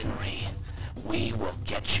infernal weaponry. We will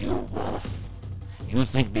get you, wolf. You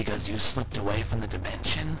think because you slipped away from the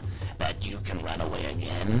dimension that you can run away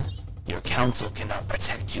again? Your council cannot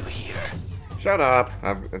protect you here. Shut up.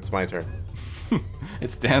 It's my turn.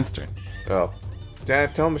 It's Dan's turn. Oh. Dan,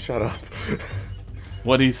 tell him to shut up.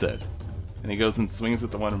 What he said. And he goes and swings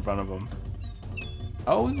at the one in front of him.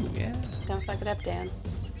 Oh, yeah. Don't fuck it up, Dan.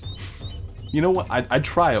 You know what? I'd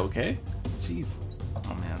try, okay? Jeez.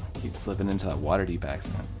 Oh, man. Keep slipping into that Waterdeep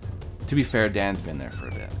accent. To be fair, Dan's been there for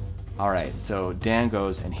a bit. Alright, so Dan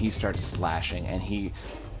goes and he starts slashing and he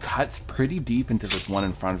cuts pretty deep into this one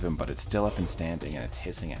in front of him, but it's still up and standing and it's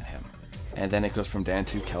hissing at him. And then it goes from Dan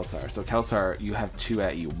to Kelsar. So Kelsar, you have 2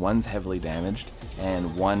 at you. One's heavily damaged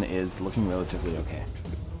and one is looking relatively okay.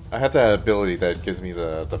 I have that ability that gives me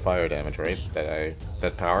the fire damage, right?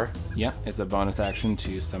 That power? Yeah, it's a bonus action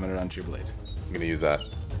to summon it onto your blade. I'm gonna use that.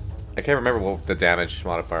 I can't remember what the damage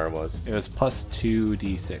modifier was. It was plus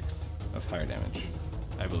 2d6 of fire damage,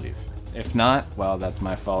 I believe. If not, well, that's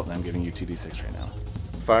my fault and I'm giving you 2d6 right now.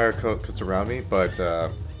 Fire comes around me, but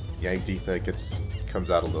Yagditha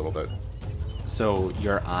comes out a little bit. So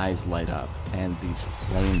your eyes light up and these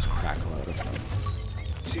flames crackle out of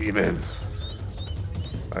them. Demons.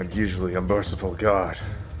 I'm usually a merciful god,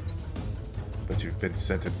 but you've been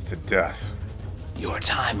sentenced to death. Your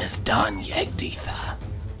time is done, Yagditha.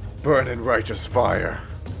 Burn in righteous fire.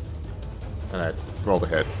 And I rolled a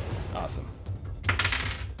hit. Awesome.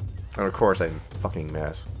 And of course I fucking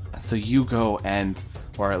miss. So you go and,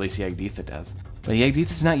 or at least Yagditha does, but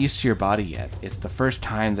Yagditha's not used to your body yet. It's the first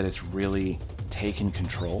time that it's really taken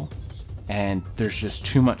control, and there's just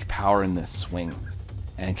too much power in this swing.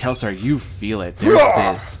 And Kelsar, you feel it. There's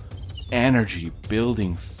this energy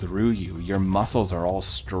building through you. Your muscles are all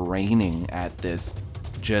straining at this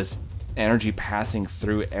just energy passing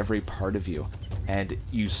through every part of you. And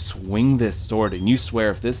you swing this sword, and you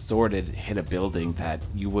swear if this sword had hit a building that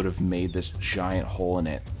you would have made this giant hole in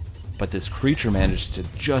it. But this creature managed to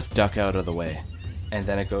just duck out of the way. And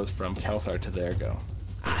then it goes from Kelsar to Thergo.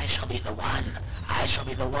 I shall be the one. I shall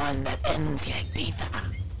be the one that ends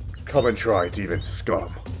Yagditha. Come and try, demon scum.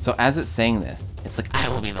 So as it's saying this, it's like, I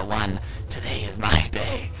will be the one. Today is my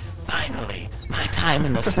day. Finally, my time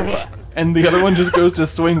in the city. and the other one just goes to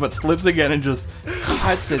swing but slips again and just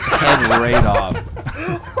cuts its head right off.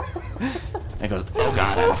 And it goes, oh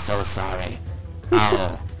god, I'm so sorry.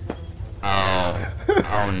 Oh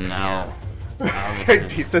no. Oh,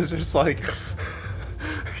 He's just like,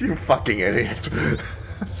 you fucking idiot.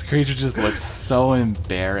 This creature just looks so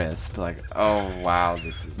embarrassed. Like, oh wow,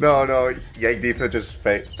 this is... No, Yagditha just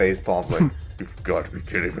face palms like, you've got to be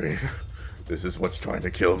kidding me. This is what's trying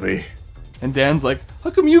to kill me. And Dan's like,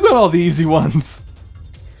 how come you got all the easy ones?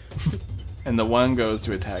 And the one goes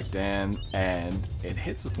to attack Dan, and it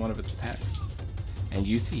hits with one of its attacks. And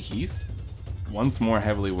you see he's once more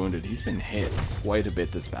heavily wounded. He's been hit quite a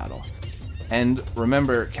bit this battle. And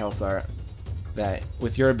remember, Kelsar, that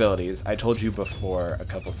with your abilities, I told you before a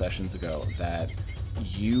couple sessions ago that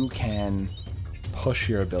you can push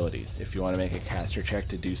your abilities if you want to make a caster check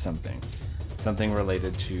to do something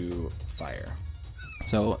related to fire.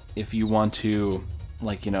 So if you want to,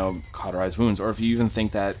 like, cauterize wounds, or if you even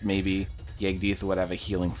think that maybe Yagditha would have a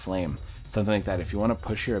healing flame, something like that, if you want to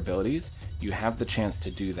push your abilities, you have the chance to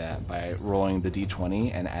do that by rolling the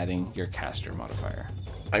d20 and adding your caster modifier.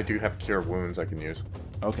 I do have cure wounds I can use.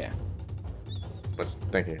 Okay. But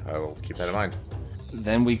thank you, I will keep that in mind.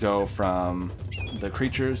 Then we go from the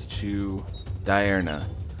creatures to Diurna.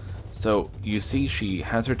 So you see she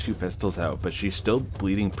has her 2 pistols out, but she's still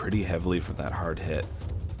bleeding pretty heavily from that hard hit.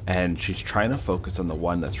 And she's trying to focus on the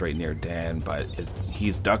one that's right near Dan, but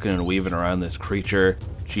he's ducking and weaving around this creature.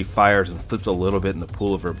 She fires and slips a little bit in the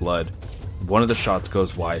pool of her blood. One of the shots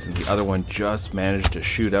goes wide, and the other one just managed to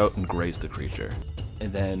shoot out and graze the creature.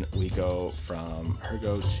 And then we go from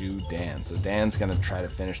Hergo to Dan. So Dan's gonna try to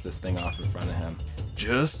finish this thing off in front of him.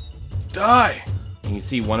 Just die! And you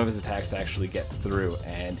see one of his attacks actually gets through,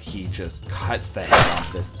 and he just cuts the head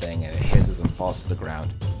off this thing, and it hisses and falls to the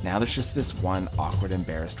ground. Now there's just this one awkward,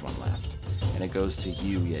 embarrassed one left. And it goes to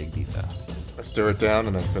you, Yagditha. I stir it down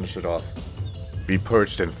and then finish it off. Be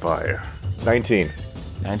perched in fire. 19.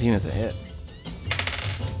 19 is a hit.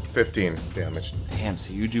 15 damage. Damn,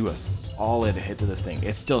 so you do a solid hit to this thing.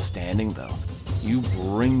 It's still standing, though. You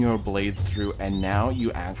bring your blade through, and now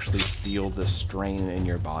you actually feel the strain in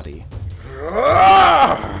your body.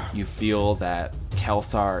 You feel that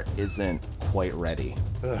Kelsar isn't quite ready.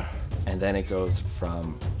 And then it goes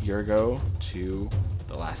from your go to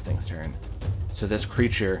the last thing's turn. So this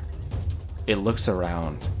creature, it looks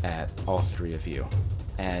around at all 3 of you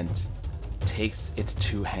and takes its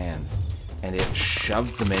 2 hands and it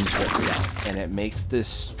shoves them into itself, and it makes this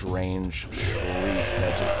strange shriek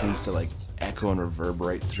that just seems to echo and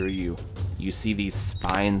reverberate through you. You see these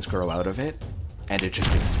spines grow out of it, and it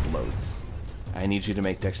just explodes. I need you to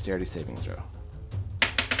make dexterity saving throw.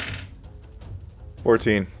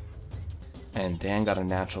 14. And Dan got a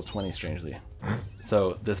natural 20, strangely.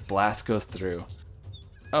 So this blast goes through.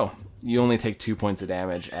 Oh, you only take 2 points of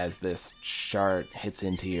damage as this shard hits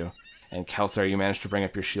into you. And Kelsar, you manage to bring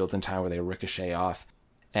up your shield in time where they ricochet off.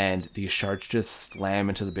 And these shards just slam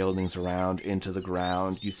into the buildings around, into the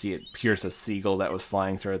ground. You see it pierce a seagull that was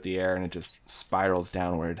flying throughout the air, and it just spirals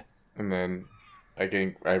downward. And then I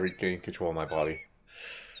regain control of my body.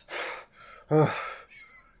 What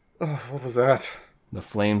was that? The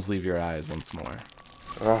flames leave your eyes once more.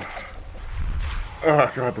 Oh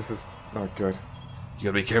god, this is not good. You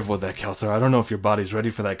gotta be careful with that, Kelsar. I don't know if your body's ready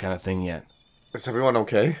for that kind of thing yet. Is everyone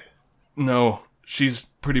okay? No, she's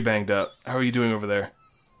pretty banged up. How are you doing over there?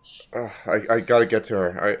 I gotta get to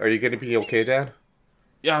her. Are you gonna be okay, Dad?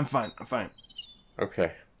 Yeah, I'm fine.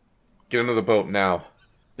 Okay. Get into the boat now.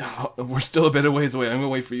 We're still a bit of ways away. I'm gonna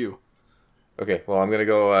wait for you. Okay, well, I'm gonna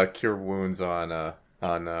go cure wounds on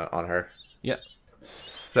her. Yep.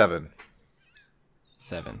 7.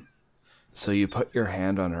 So you put your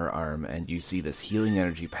hand on her arm, and you see this healing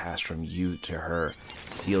energy pass from you to her,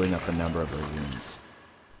 sealing up a number of her wounds.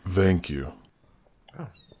 Thank you. Oh.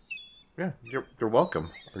 Yeah, you're welcome.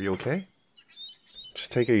 Are you okay?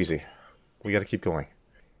 Just take it easy. We gotta keep going.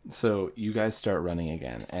 So you guys start running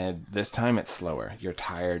again, and this time it's slower. You're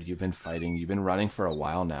tired, you've been fighting, you've been running for a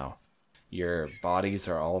while now. Your bodies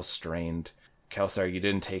are all strained. Kelsar, you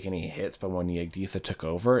didn't take any hits, but when Yagditha took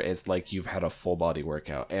over, it's like you've had a full body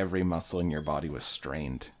workout. Every muscle in your body was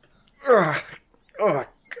strained. Oh my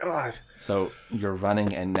god. So you're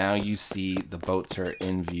running, and now you see the boats are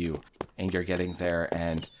in view, and you're getting there,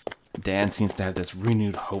 and Dan seems to have this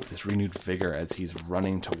renewed hope, this renewed vigor as he's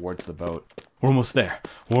running towards the boat. We're almost there.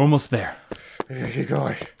 Here you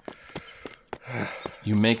go.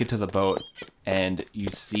 You make it to the boat, and you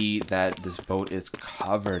see that this boat is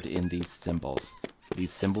covered in these symbols.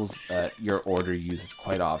 these symbols your order uses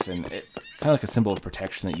quite often. It's kind of like a symbol of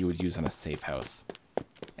protection that you would use on a safe house.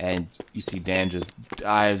 And you see Dan just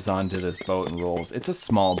dives onto this boat and rolls. It's a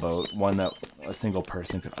small boat, one that a single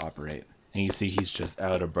person could operate. And you see he's just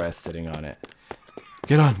out of breath sitting on it.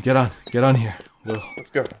 Get on here. Let's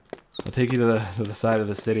go. I'll take you to the side of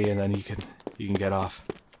the city, and then you can get off.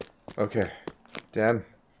 Okay. Dan,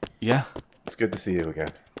 Yeah? it's good to see you again.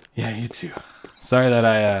 Yeah, you too. Sorry that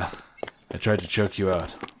I tried to choke you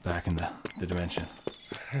out back in the dimension.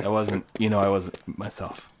 I wasn't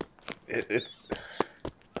myself. You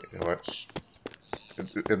know what?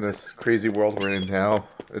 In this crazy world we're in now,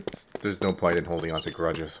 there's no point in holding on to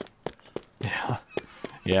grudges.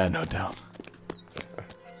 Yeah, no doubt.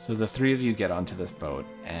 So the three of you get onto this boat,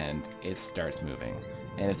 and it starts moving.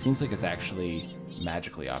 And it seems like it's actually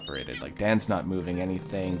magically operated. Like, Dan's not moving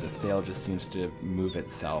anything, the sail just seems to move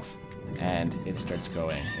itself, and it starts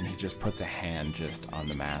going, and he just puts a hand just on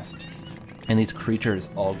the mast. And these creatures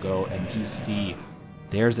all go, and you see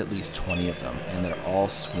there's at least 20 of them, and they're all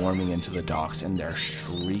swarming into the docks, and they're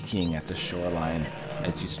shrieking at the shoreline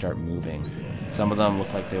as you start moving. Some of them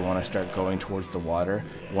look like they want to start going towards the water.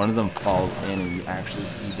 One of them falls in, and you actually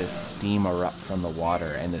see this steam erupt from the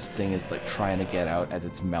water, and this thing is like trying to get out as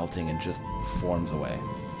it's melting and just forms away.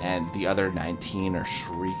 And the other 19 are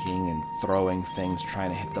shrieking and throwing things, trying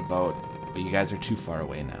to hit the boat, but you guys are too far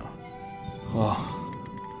away now. Oh,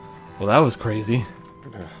 well, that was crazy.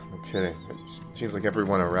 No kidding. It seems like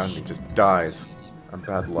everyone around me just dies. I'm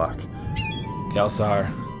bad luck. Kelsar,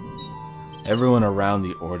 everyone around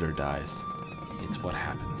the Order dies. It's what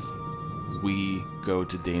happens. We go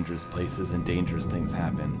to dangerous places and dangerous things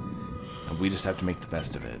happen, and we just have to make the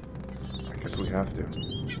best of it. I guess we have to.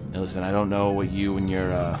 Now listen, I don't know what you and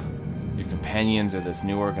your companions or this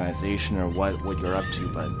new organization or what you're up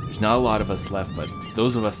to, but there's not a lot of us left, but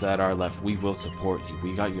those of us that are left, we will support you.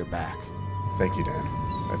 We got your back. Thank you, Dan.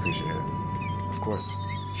 I appreciate it. Of course.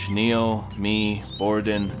 Chenille, me,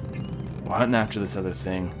 Borden, we're hunting after this other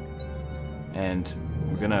thing, and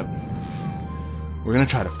we're gonna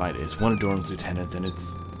try to fight it. It's one of Dorn's lieutenants, and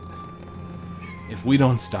if we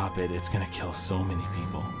don't stop it, it's gonna kill so many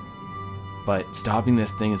people. But stopping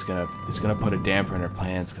this thing is gonna put a damper in her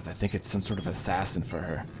plans, because I think it's some sort of assassin for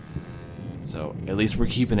her. So at least we're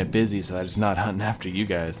keeping it busy so that it's not hunting after you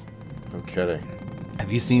guys. No kidding.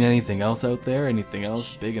 Have you seen anything else out there? Anything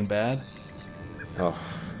else big and bad? Oh,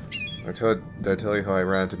 did I tell you how I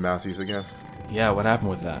ran into Matthews again? Yeah, what happened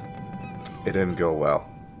with that? It didn't go well.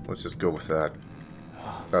 Let's just go with that.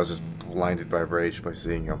 I was just blinded by rage by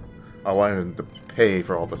seeing him. I wanted him to pay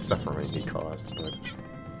for all the suffering he caused, but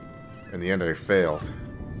in the end I failed.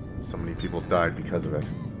 So many people died because of it.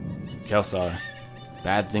 Kelsar,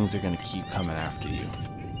 bad things are gonna keep coming after you.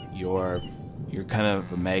 You're kind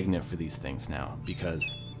of a magnet for these things now,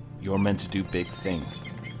 because you're meant to do big things,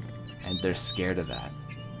 and they're scared of that.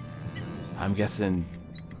 I'm guessing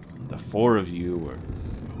the four of you, or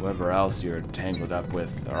whoever else you're tangled up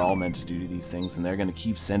with, are all meant to do these things, and they're gonna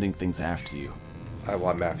keep sending things after you. I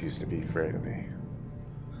want Matthews to be afraid of me.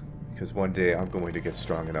 Because one day I'm going to get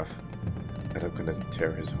strong enough, and I'm going to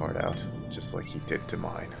tear his heart out, just like he did to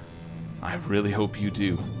mine. I really hope you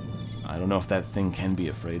do. I don't know if that thing can be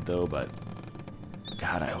afraid, though, but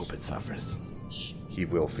God, I hope it suffers. He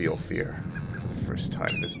will feel fear for the first time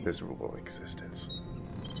in his miserable existence.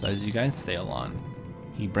 So as you guys sail on,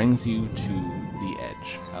 he brings you to the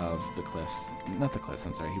edge of the cliffs. Not the cliffs,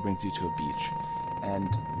 I'm sorry. He brings you to a beach. And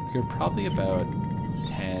you're probably about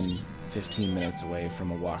 10, 15 minutes away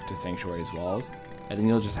from a walk to Sanctuary's walls. And then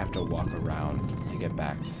you'll just have to walk around to get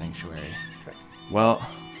back to Sanctuary. Well,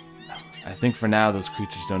 I think for now those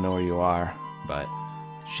creatures don't know where you are, but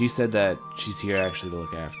she said that she's here actually to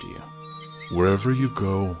look after you. Wherever you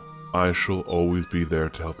go, I shall always be there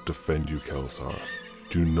to help defend you, Kelsar.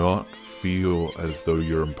 Do not feel as though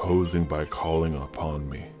you're imposing by calling upon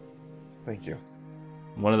me. Thank you.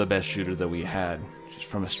 One of the best shooters that we had. She's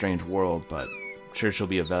from a strange world, but I'm sure she'll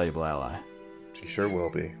be a valuable ally. She sure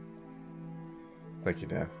will be. Thank you,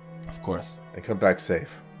 Dan. Of course. And come back safe.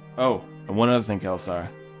 Oh, and one other thing, Kelsar.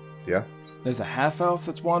 Yeah? There's a half-elf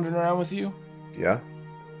that's wandering around with you? Yeah?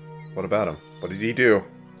 What about him? What did he do?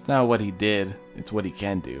 It's not what he did, it's what he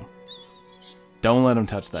can do. Don't let him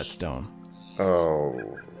touch that stone.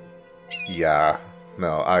 Oh... Yeah.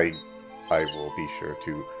 No, I will be sure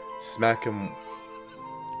to smack him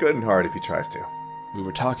good and hard if he tries to. We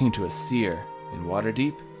were talking to a seer in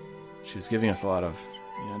Waterdeep. She was giving us a lot of,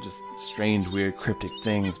 just strange, weird, cryptic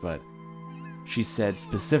things, but she said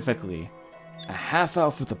specifically, a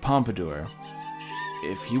half-elf with a pompadour,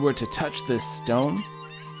 if he were to touch this stone,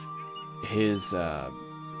 his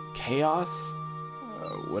chaos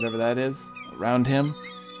whatever that is, around him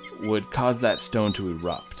would cause that stone to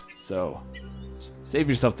erupt. So, just save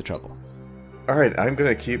yourself the trouble. All right, I'm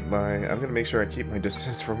gonna make sure I keep my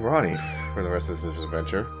distance from Ronnie for the rest of this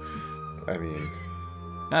adventure. I mean,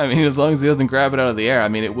 as long as he doesn't grab it out of the air,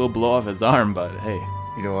 it will blow off his arm, but hey.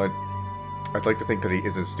 you know what? I'd like to think that he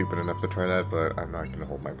isn't stupid enough to try that, but I'm not gonna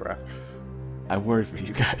hold my breath. I worry for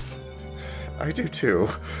you guys. I do too.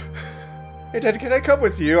 Hey, Dad, can I come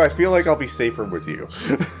with you? I feel like I'll be safer with you.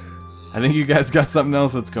 I think you guys got something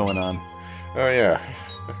else that's going on. Oh, yeah.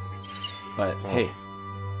 But hey,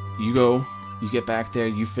 you go, you get back there,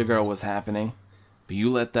 you figure out what's happening, but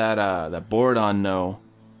you let that Borodon know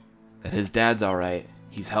that his dad's alright,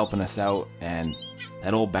 he's helping us out, and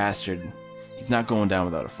that old bastard, he's not going down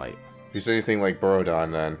without a fight. If he's anything like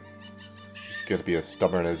Borodon, then he's gonna be as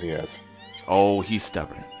stubborn as he is. Oh, he's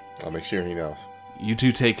stubborn. I'll make sure he knows. You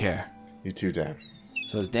two take care. You too, Dan.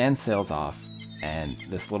 So as Dan sails off, and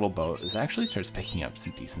this little boat actually starts picking up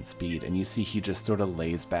some decent speed, and you see he just sort of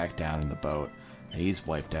lays back down in the boat, and he's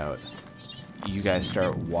wiped out. You guys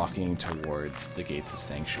start walking towards the gates of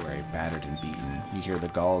Sanctuary, battered and beaten. You hear the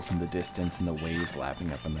gulls in the distance and the waves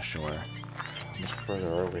lapping up on the shore. How much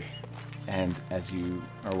further are we? And as you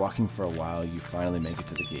are walking for a while, you finally make it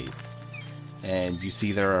to the gates. And you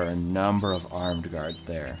see there are a number of armed guards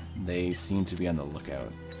there. They seem to be on the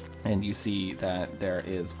lookout. And you see that there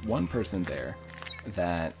is one person there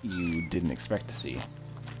that you didn't expect to see.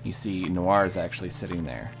 You see Noir is actually sitting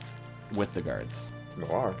there with the guards.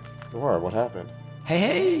 Noir, what happened?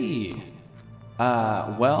 Hey!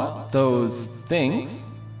 Well, those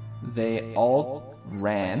things, they all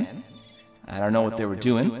ran. I don't know what they were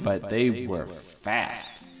doing, but they were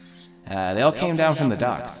fast. They all came down from the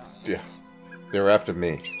docks. Yeah, they were after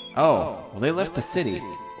me. Oh, well, they left the city.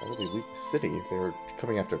 Why would they leave the city if they were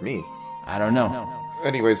coming after me? I don't know.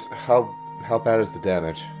 Anyways, how bad is the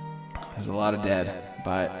damage? There's a lot of dead,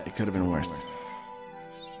 but it could have been worse.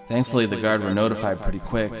 Thankfully, the guard were notified pretty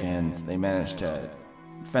quick, and they managed to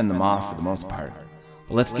fend them off for the most part.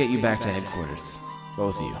 But let's get you back to headquarters,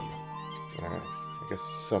 both of you. I guess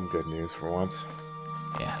some good news for once.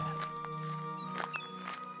 Yeah.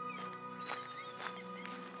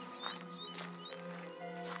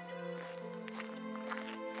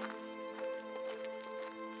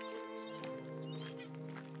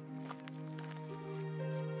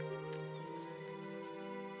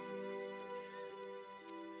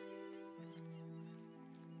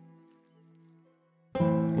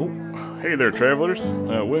 Hey there, travelers.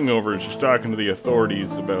 Wingover is just talking to the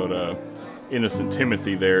authorities about innocent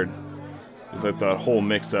Timothy there. Because at that whole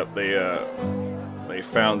mix-up, they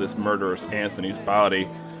found this murderous Anthony's body.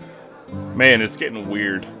 Man, it's getting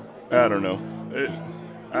weird. I don't know.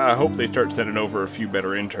 I hope they start sending over a few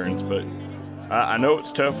better interns, but I know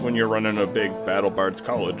it's tough when you're running a big Battle Bards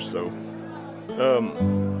college, so...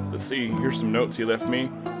 let's see, here's some notes he left me.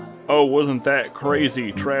 Oh, wasn't that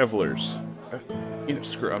crazy, travelers?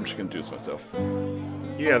 Screw it, I'm just gonna do this myself.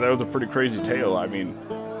 Yeah, that was a pretty crazy tale. I mean,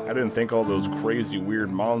 I didn't think all those crazy, weird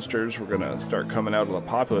monsters were gonna start coming out of the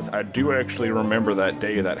populace. I do actually remember that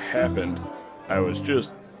day that happened. I was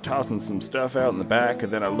just tossing some stuff out in the back,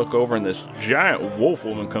 and then I look over and this giant wolf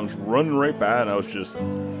woman comes running right by, and I was just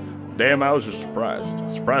surprised.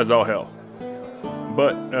 Surprised all hell.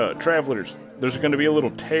 But, travelers, there's gonna be a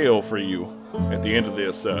little tale for you at the end of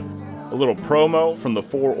this, a little promo from the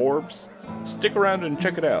Four Orbs. Stick around and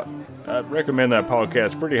check it out. I'd recommend that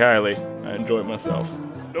podcast pretty highly. I enjoy it myself.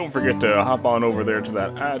 Don't forget to hop on over there to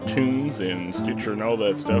that iTunes and Stitcher and all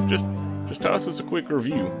that stuff. Just toss us a quick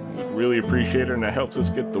review. We'd really appreciate it, and it helps us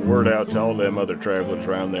get the word out to all them other travelers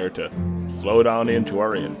around there to float on into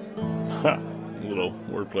our inn. Ha! Little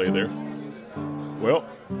wordplay there. Well,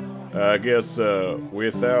 I guess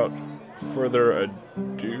without further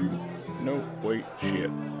ado... No, wait, shit.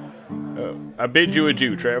 I bid you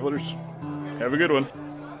adieu, travelers. Have a good one.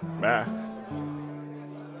 Bye.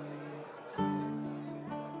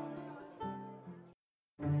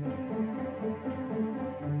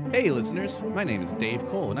 Hey listeners, my name is Dave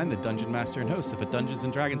Cole, and I'm the Dungeon Master and host of a Dungeons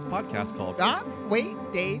 & Dragons podcast called... Wait,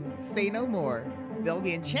 Dave, say no more. They'll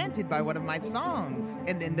be enchanted by one of my songs,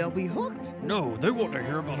 and then they'll be hooked. No, they want to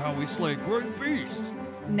hear about how we slay great beasts.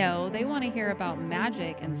 No, they want to hear about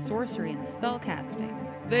magic and sorcery and spellcasting.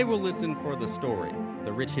 They will listen for the story,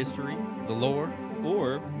 the rich history, the lore.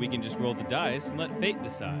 Or we can just roll the dice and let fate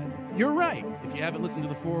decide. You're right. If you haven't listened to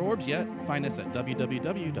the Four Orbs yet, find us at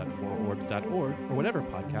www.fourorbs.org or whatever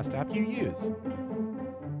podcast app you use.